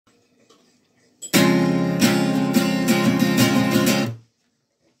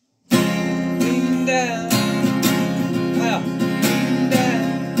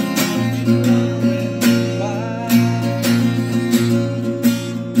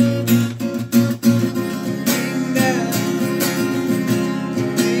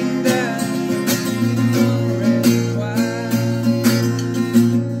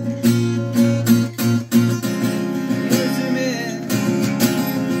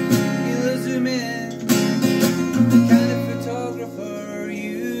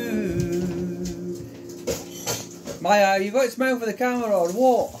you got to smile for the camera or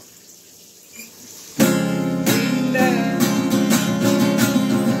what?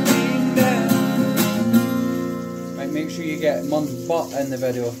 Right, make sure you get Mum's butt in the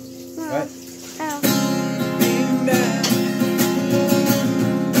video. Right?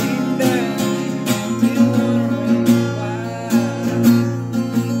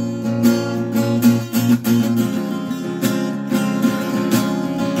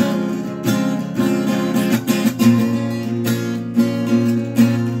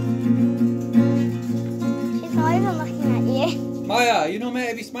 Maya, you know meant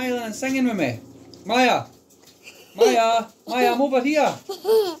to be smiling and singing with me. Maya, Maya, Maya, I'm over here.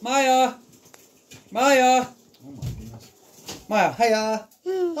 Maya, Maya. Oh my goodness. Maya, hiya.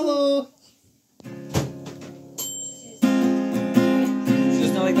 Hello. She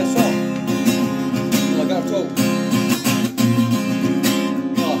doesn't like this song. Well, I got her told.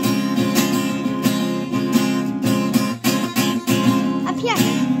 Up here.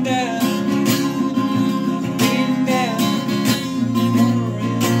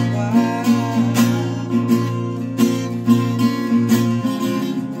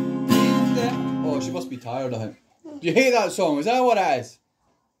 Tired, I think. Do you hate that song? Is that what it is?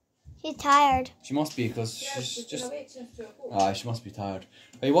 She's tired. She must be, because she's just... Aye, she must be tired.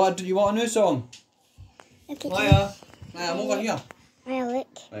 Hey, you want a new song? Okay. Maya, I'm over here. Maya, look.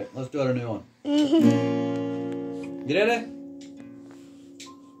 Right, let's do a new one. You ready?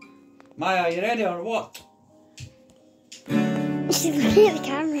 Maya, you ready or what? She's looking at the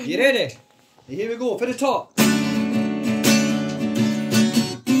camera. You ready? Here we go, for the top.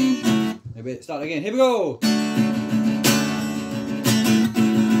 Wait, start again. Here we go.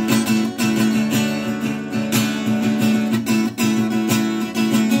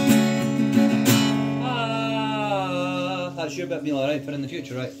 That's your bit, Mila, right? For in the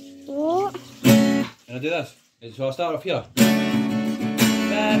future, right? What? Can I do this? So I'll start off here.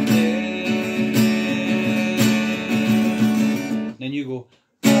 Then you go.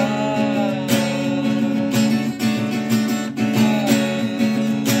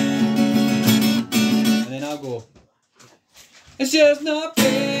 Go. It's just not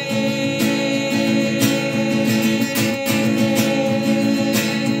fair.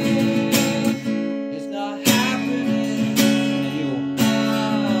 It's not happening. And you go.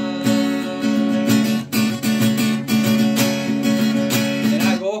 And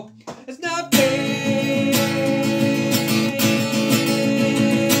I go. It's not fair.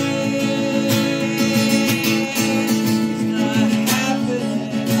 It's not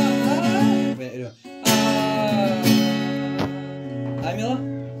happening. Wait, Hi Mila?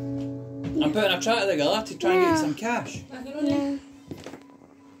 I'm putting a track together to try and get some cash.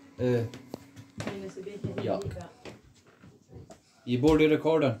 Yeah. You bored of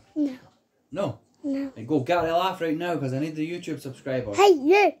recording? No. No? No. Hey, go get the laugh right now because I need the YouTube subscribers. Hey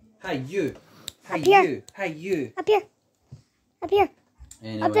you! Hey you! Hey Up here. you! Hey you! Up here! Up here!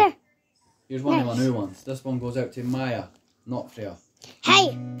 Anyway, Up there! here's one of my new ones. This one goes out to Maya, not Freya. Hey!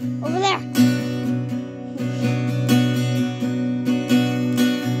 Over there!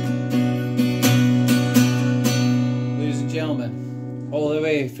 Gentlemen, all the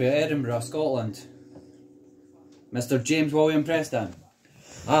way from Edinburgh, Scotland, Mr. James William Preston.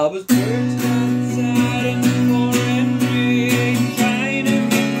 I was perched outside in the pouring rain, trying to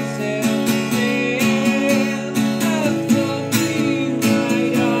make myself feel. I thought you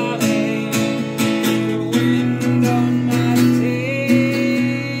right away, the wind on my tail.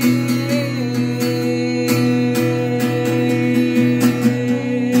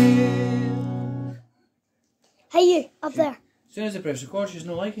 Hey you! Up there! As soon as I press record, she's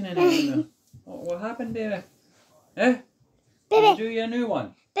not liking anything. What happened there? Eh? Baby! We'll do you a new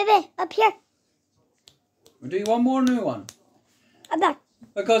one. Baby! Up here! We'll do you one more new one. Up there!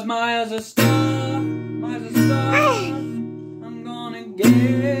 Because Maya's a star. Maya's a star. I'm gonna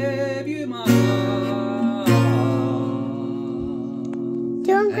give you my heart.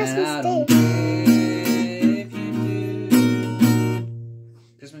 Do on Christmas Day. If you do.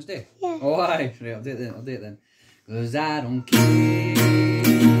 Christmas Day? Yeah. Oh, aye. Right, I'll do it then. Cause I don't care if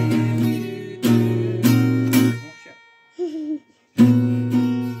you do. Oh shit.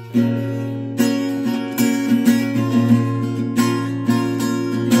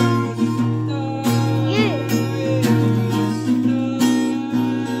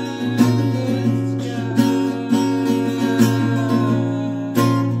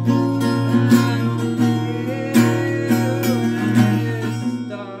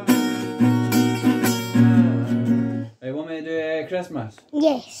 Christmas?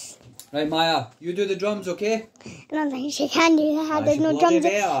 Yes. Right, Maya, you do the drums, okay? I don't think she can do that. There's no bloody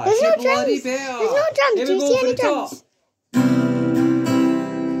drums. better. There's She no bloody drums. better. There's no drums. Here Do we you go see for any the top. drums?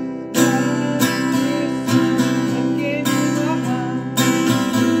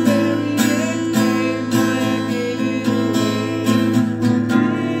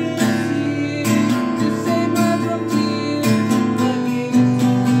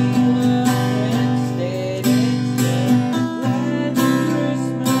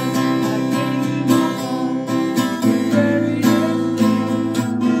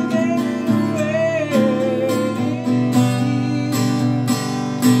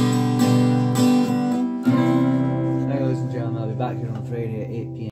 Friday at 8 p.m.